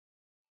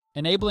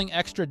Enabling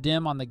extra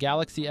dim on the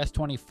Galaxy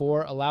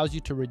S24 allows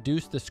you to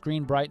reduce the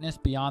screen brightness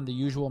beyond the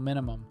usual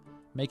minimum,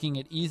 making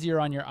it easier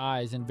on your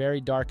eyes in very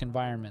dark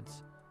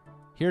environments.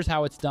 Here's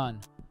how it's done.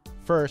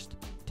 First,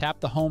 tap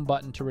the home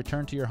button to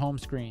return to your home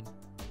screen.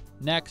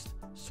 Next,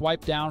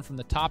 swipe down from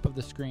the top of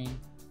the screen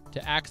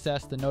to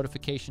access the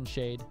notification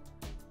shade,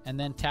 and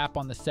then tap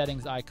on the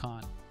settings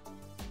icon.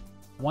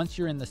 Once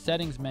you're in the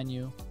settings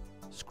menu,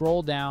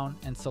 scroll down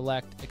and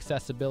select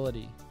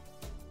Accessibility.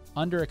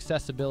 Under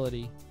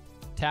Accessibility,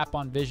 tap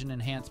on Vision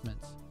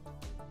Enhancements.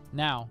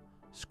 Now,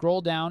 scroll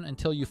down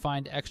until you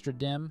find Extra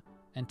Dim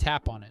and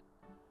tap on it.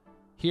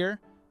 Here,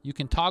 you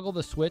can toggle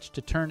the switch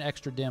to turn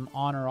Extra Dim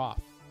on or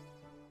off.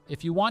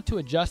 If you want to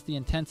adjust the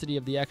intensity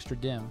of the Extra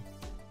Dim,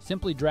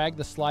 simply drag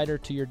the slider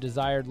to your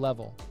desired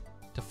level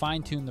to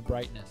fine-tune the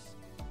brightness.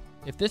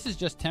 If this is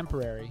just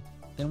temporary,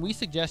 then we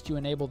suggest you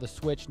enable the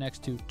switch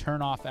next to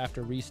Turn Off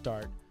After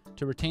Restart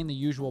to retain the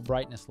usual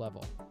brightness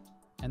level.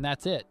 And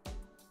that's it.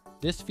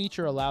 This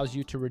feature allows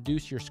you to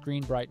reduce your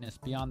screen brightness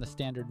beyond the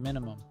standard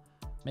minimum,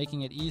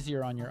 making it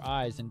easier on your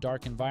eyes in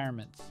dark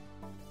environments.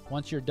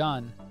 Once you're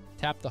done,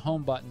 tap the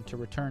home button to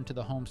return to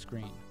the home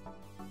screen.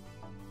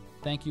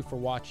 Thank you for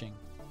watching.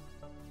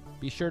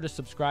 Be sure to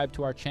subscribe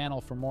to our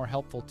channel for more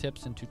helpful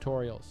tips and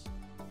tutorials.